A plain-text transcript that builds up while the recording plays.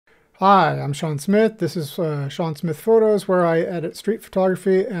Hi, I'm Sean Smith. This is Sean Smith Photos, where I edit street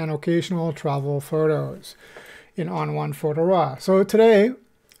photography and occasional travel photos in On1 Photo Raw. So today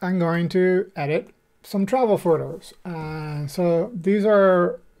I'm going to edit some travel photos. So these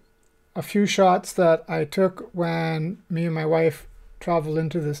are a few shots that I took when me and my wife traveled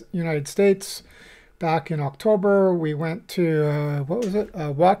into the United States back in October. We went to,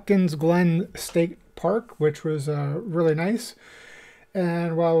 Watkins Glen State Park, which was really nice.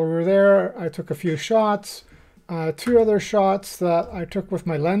 And while we were there, I took a few shots. Two other shots that I took with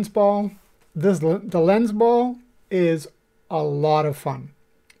my lens ball. The lens ball is a lot of fun.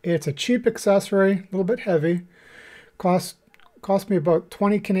 It's a cheap accessory, a little bit heavy. Cost me about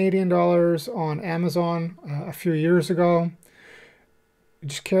 20 Canadian dollars on Amazon a few years ago. You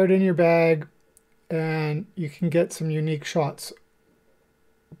just carry it in your bag and you can get some unique shots.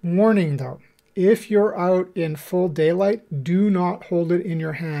 Warning though. If you're out in full daylight, do not hold it in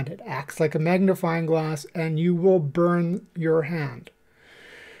your hand. It acts like a magnifying glass and you will burn your hand.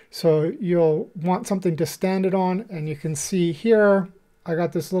 So you'll want something to stand it on, and you can see here, I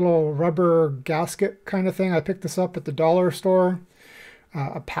got this little rubber gasket kind of thing. I picked this up at the dollar store,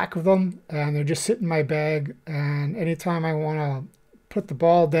 a pack of them, and they're just sitting in my bag. And anytime I want to put the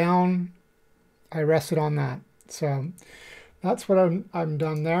ball down, I rest it on that. So that's what I'm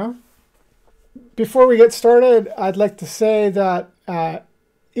done there. Before we get started, I'd like to say that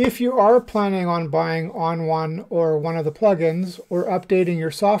if you are planning on buying On1 or one of the plugins or updating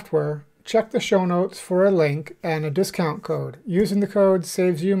your software, check the show notes for a link and a discount code. Using the code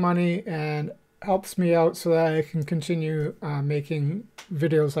saves you money and helps me out so that I can continue making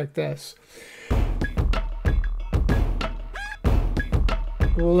videos like this.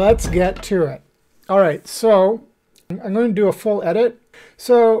 Let's get to it. All right, so I'm going to do a full edit.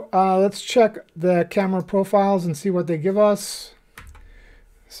 So let's check the camera profiles and see what they give us.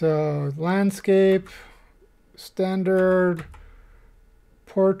 So landscape, standard,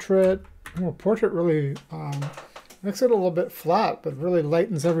 portrait. Oh, portrait really makes it a little bit flat, but really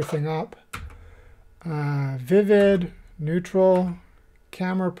lightens everything up. Vivid, neutral,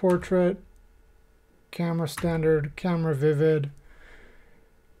 camera portrait, camera standard, camera vivid.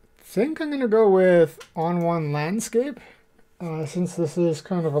 I think I'm going to go with On1 landscape. Since this is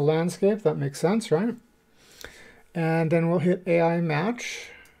kind of a landscape, that makes sense, right? And then we'll hit AI match.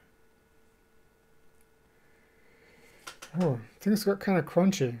 Oh, things got kind of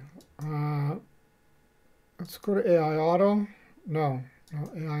crunchy. Let's go to AI auto. No,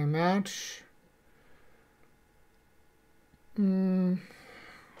 AI match. Kind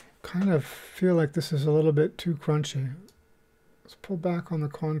of feel like this is a little bit too crunchy. Let's pull back on the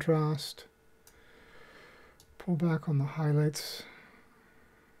contrast. Pull back on the highlights.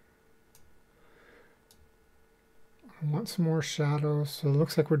 I want some more shadows, so it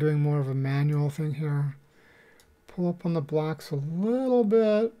looks like we're doing more of a manual thing here. Pull up on the blacks a little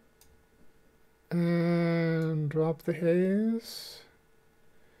bit and drop the haze.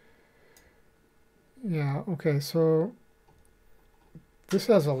 Yeah, okay, so this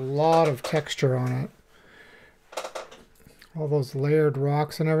has a lot of texture on it. All those layered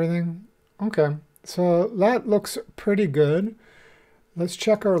rocks and everything. Okay. So that looks pretty good. Let's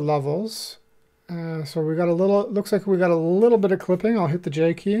check our levels. So we got a little, it looks like we got a little bit of clipping. I'll hit the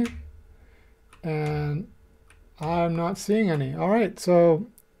J key and I'm not seeing any. All right, so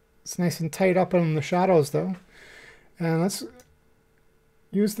it's nice and tight up in the shadows though. And let's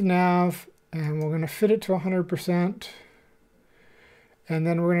use the nav and we're going to fit it to 100%. And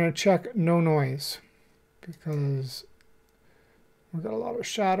then we're going to check no noise because we've got a lot of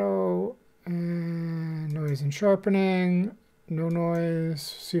shadow. And noise and sharpening, no noise.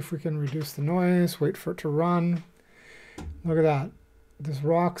 See if we can reduce the noise. Wait for it to run. Look at that. These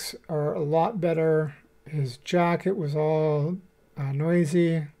rocks are a lot better. His jacket was all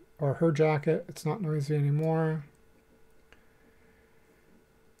noisy, or her jacket. It's not noisy anymore.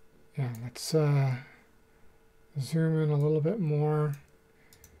 Yeah, let's zoom in a little bit more.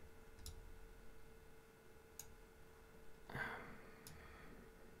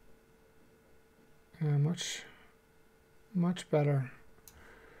 Yeah, much better.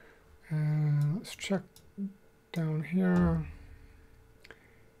 And let's check down here.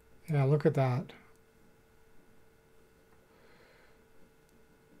 Yeah, look at that.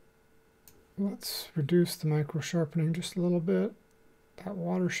 Let's reduce the micro sharpening just a little bit. That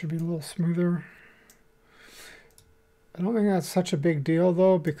water should be a little smoother. I don't think that's such a big deal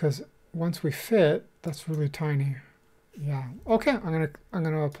though, because once we fit, that's really tiny. Yeah. Okay, I'm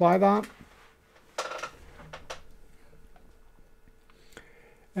gonna apply that.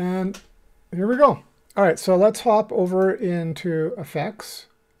 And here we go. All right, so let's hop over into effects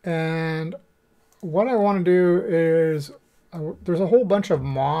And what I want to do is, there's a whole bunch of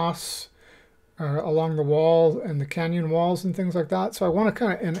moss along the walls and the canyon walls and things like that. So I want to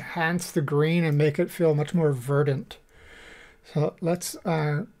kind of enhance the green and make it feel much more verdant. So let's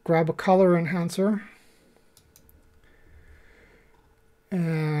grab a color enhancer.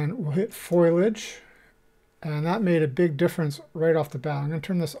 And we'll hit foliage. And that made a big difference right off the bat. I'm going to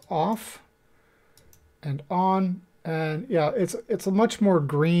turn this off and on. And yeah, it's a much more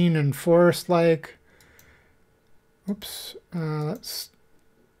green and forest-like. Oops. Let's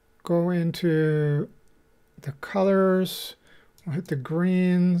go into the colors. We'll hit the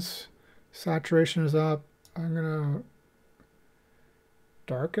greens. Saturation is up. I'm going to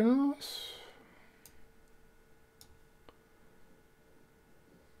darken this.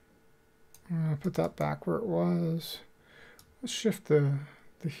 I'll put that back where it was. Let's shift the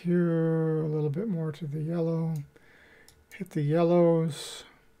hue a little bit more to the yellow. Hit the yellows.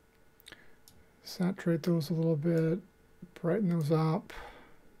 Saturate those a little bit. Brighten those up.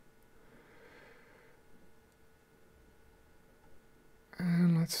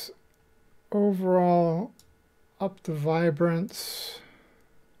 And let's overall up the vibrance.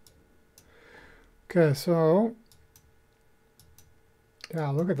 Okay, so yeah,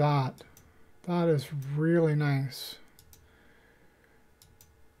 look at that. That is really nice.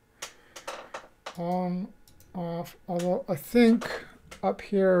 On, off, although I think up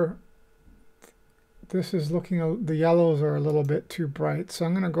here, this is looking, the yellows are a little bit too bright. So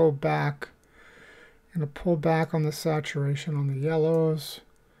I'm going to go back. I'm going to pull back on the saturation on the yellows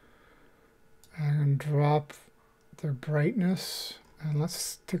and drop their brightness. And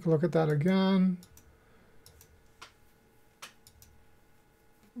let's take a look at that again.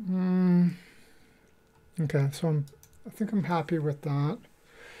 Okay, so I think I'm happy with that.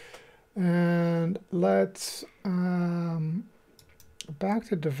 And let's back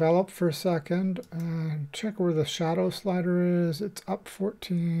to develop for a second and check where the shadow slider is. It's up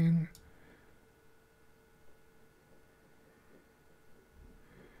 14.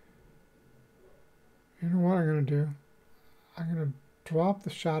 You know what I'm going to do? I'm going to drop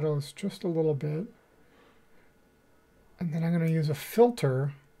the shadows just a little bit. And then I'm going to use a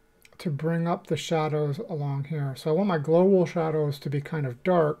filter to bring up the shadows along here. So I want my global shadows to be kind of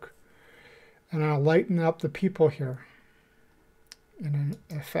dark, and I'll lighten up the people here in an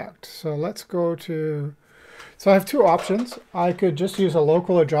effect. So let's go to, so I have two options. I could just use a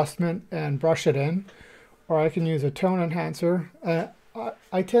local adjustment and brush it in, or I can use a tone enhancer.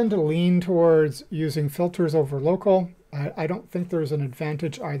 I tend to lean towards using filters over local. I don't think there's an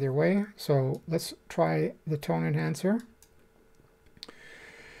advantage either way. So let's try the tone enhancer.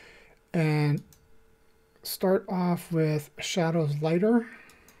 And start off with shadows lighter.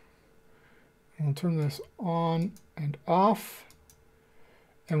 We'll turn this on and off.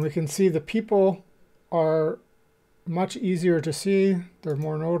 And we can see the people are much easier to see. They're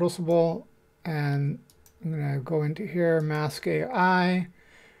more noticeable. And I'm going to go into here, Mask AI,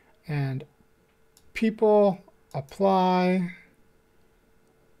 and people, apply,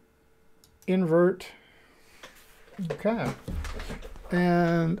 invert. Okay.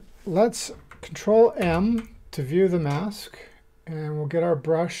 And let's Control M to view the mask, and we'll get our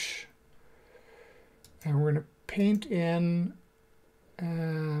brush, and we're going to paint in,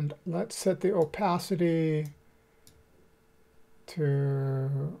 and let's set the opacity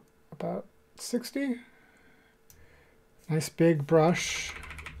to about 60. Nice big brush,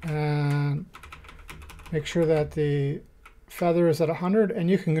 and make sure that the feather is at 100, and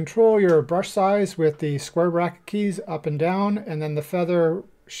you can control your brush size with the square bracket keys up and down, and then the feather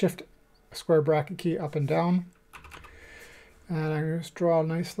shift square bracket key up and down. And I'm going to just draw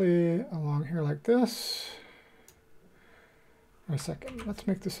nicely along here like this. Wait a second, let's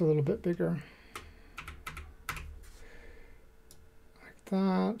make this a little bit bigger. Like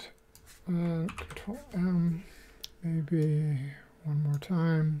that. And Control M, maybe one more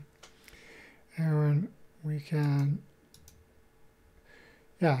time. And we can,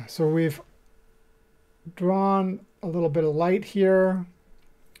 yeah, so we've drawn a little bit of light here.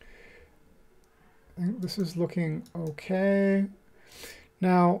 I think this is looking okay.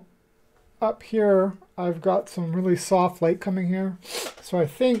 Now, up here, I've got some really soft light coming here. So I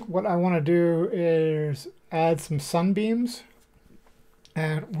think what I want to do is add some sunbeams.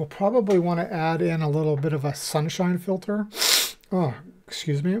 And we'll probably want to add in a little bit of a sunshine filter. Oh,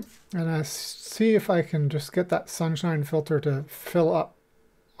 excuse me. And I see if I can just get that sunshine filter to fill up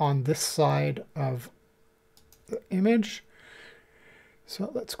on this side of the image. So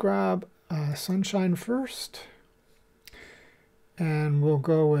let's grab sunshine first, and we'll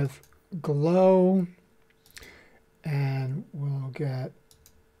go with glow, and we'll get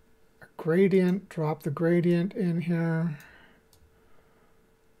gradient, drop the gradient in here.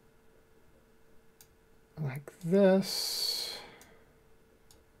 Like this.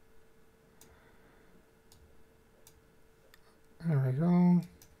 There we go.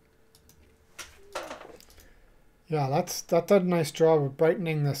 Yeah, that did a nice job of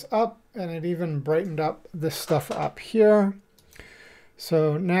brightening this up, and it even brightened up this stuff up here.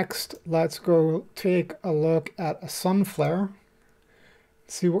 So next, let's go take a look at a Sunflare.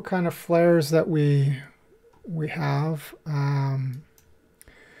 See what kind of flares that we have.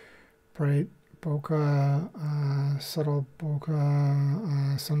 Bright bokeh, subtle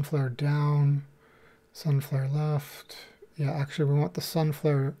bokeh, Sunflare down, Sunflare left. Yeah, actually we want the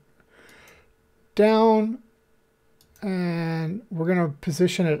Sunflare down, and we're going to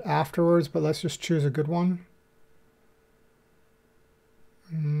position it afterwards, but let's just choose a good one.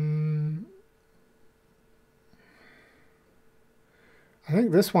 I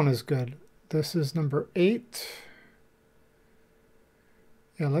think this one is good. This is number 8.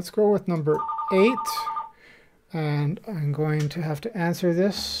 Yeah, let's go with number 8. And I'm going to have to answer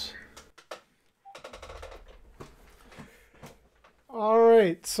this. All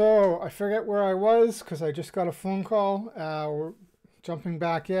right, so I forget where I was because I just got a phone call. We're jumping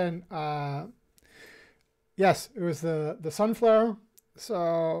back in. Yes, it was the Sunflare.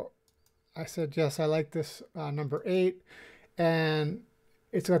 So I said, yes, I like this number 8. And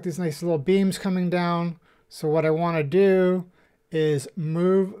it's got these nice little beams coming down. So what I want to do is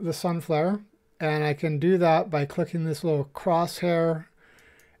move the Sunflare. And I can do that by clicking this little crosshair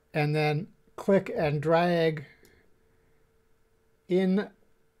and then click and drag in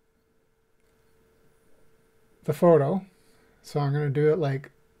the photo. So I'm going to do it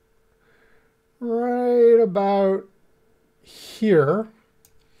like right about here.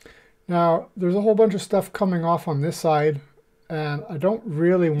 Now there's a whole bunch of stuff coming off on this side, and I don't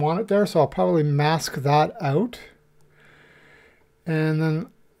really want it there, so I'll probably mask that out. And then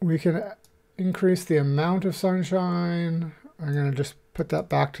we can increase the amount of sunshine. I'm going to just put that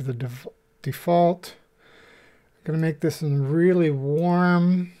back to the default. I'm going to make this really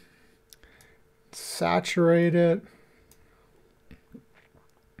warm, saturate it.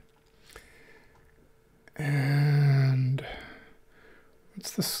 And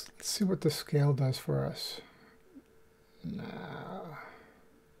what's this? Let's see what the scale does for us. Nah.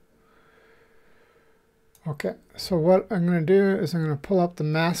 Okay, so what I'm going to do is I'm going to pull up the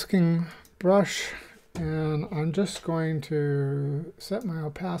masking brush, and I'm just going to set my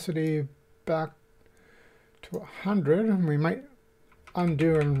opacity back to 100, and we might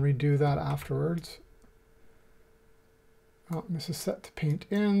undo and redo that afterwards. Oh, this is set to paint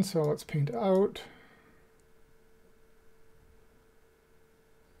in, so let's paint out.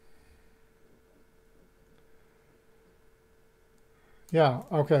 Yeah,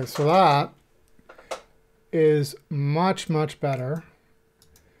 okay, so that is much, much better.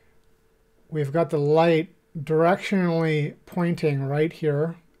 We've got the light directionally pointing right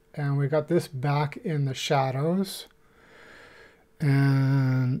here, and we got this back in the shadows.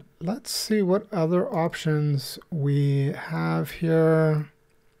 And let's see what other options we have here.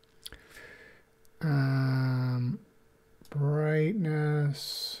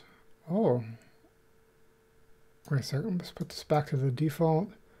 Brightness. Oh. Wait a second, let's put this back to the default.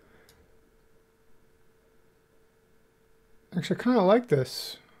 Actually, I kind of like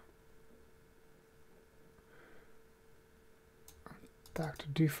this. Back to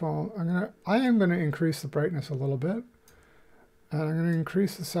default. I am gonna increase the brightness a little bit, and I'm gonna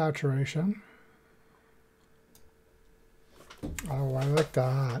increase the saturation. Oh, I like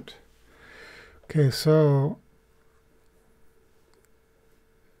that. Okay, so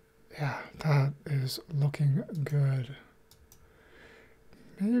yeah, that is looking good.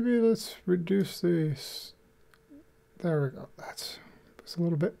 Maybe let's reduce these. There we go. That's a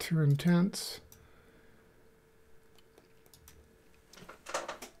little bit too intense.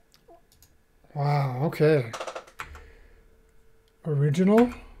 Wow, okay.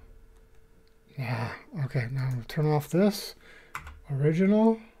 Original. Yeah, okay, now we'll turn off this.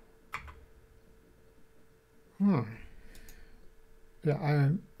 Original. Yeah, I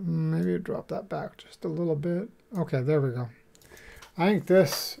maybe drop that back just a little bit. Okay, there we go. I think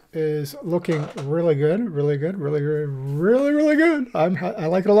this is looking really good, really good, really good, really good. I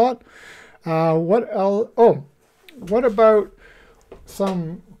like it a lot. What else? Oh, what about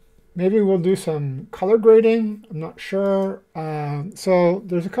some? Maybe we'll do some color grading. I'm not sure. So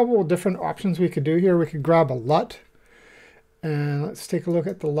there's a couple of different options we could do here. We could grab a LUT, and let's take a look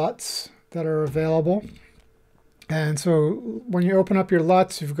at the LUTs that are available. And so when you open up your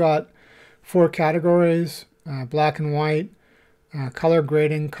LUTs, you've got 4 categories: black and white, color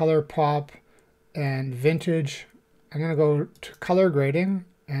grading, color pop, and vintage. I'm going to go to color grading,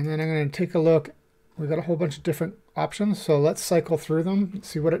 and then I'm going to take a look. We've got a whole bunch of different options, so let's cycle through them and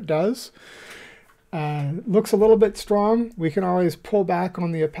see what it does. Looks a little bit strong. We can always pull back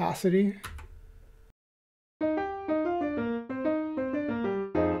on the opacity.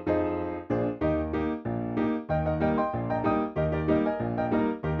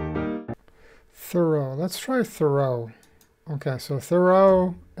 Thorough. Let's try thorough. Okay, so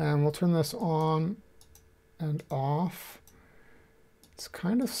thorough, and we'll turn this on and off. It's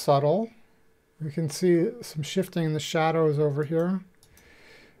kind of subtle. We can see some shifting in the shadows over here.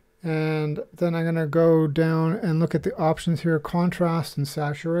 And then I'm going to go down and look at the options here, contrast and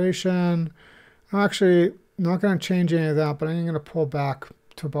saturation. I'm actually not going to change any of that, but I'm going to pull back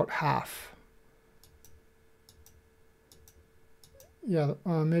to about half. Yeah,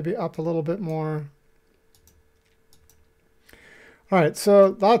 maybe up a little bit more. All right,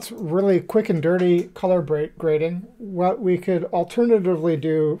 so that's really quick and dirty color grading. What we could alternatively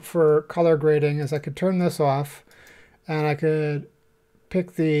do for color grading is I could turn this off, and I could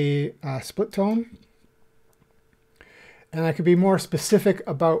pick the split tone, and I could be more specific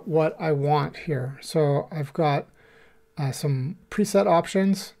about what I want here. So I've got some preset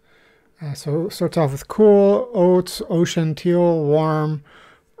options. So it starts off with cool, oats, ocean, teal, warm,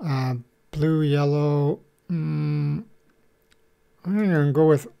 blue, yellow. I'm going to go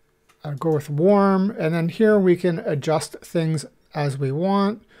with warm, and then here we can adjust things as we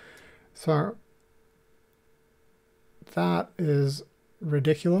want. So that is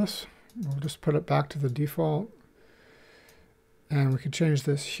ridiculous. We'll just put it back to the default, and we can change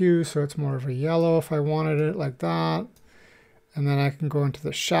this hue so it's more of a yellow if I wanted it like that. And then I can go into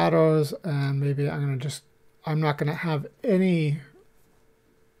the shadows, and maybe I'm not going to have any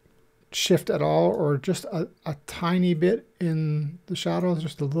shift at all, or just a tiny bit in the shadows,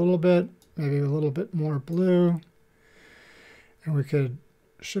 just a little bit, maybe a little bit more blue. And we could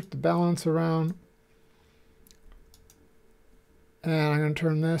shift the balance around. And I'm going to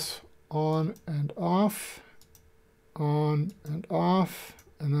turn this on and off, and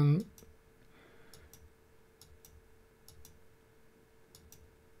then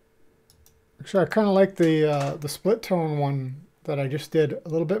actually I kind of like the split tone one that I just did a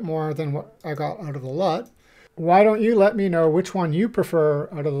little bit more than what I got out of the LUT. Why don't you let me know which one you prefer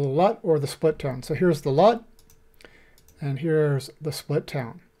out of the LUT or the split tone? So here's the LUT, and here's the split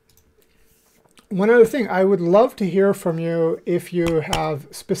tone. One other thing, I would love to hear from you if you have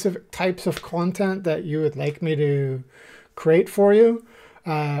specific types of content that you would like me to create for you.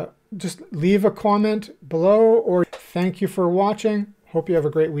 Just leave a comment below, or thank you for watching. Hope you have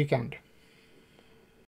a great weekend.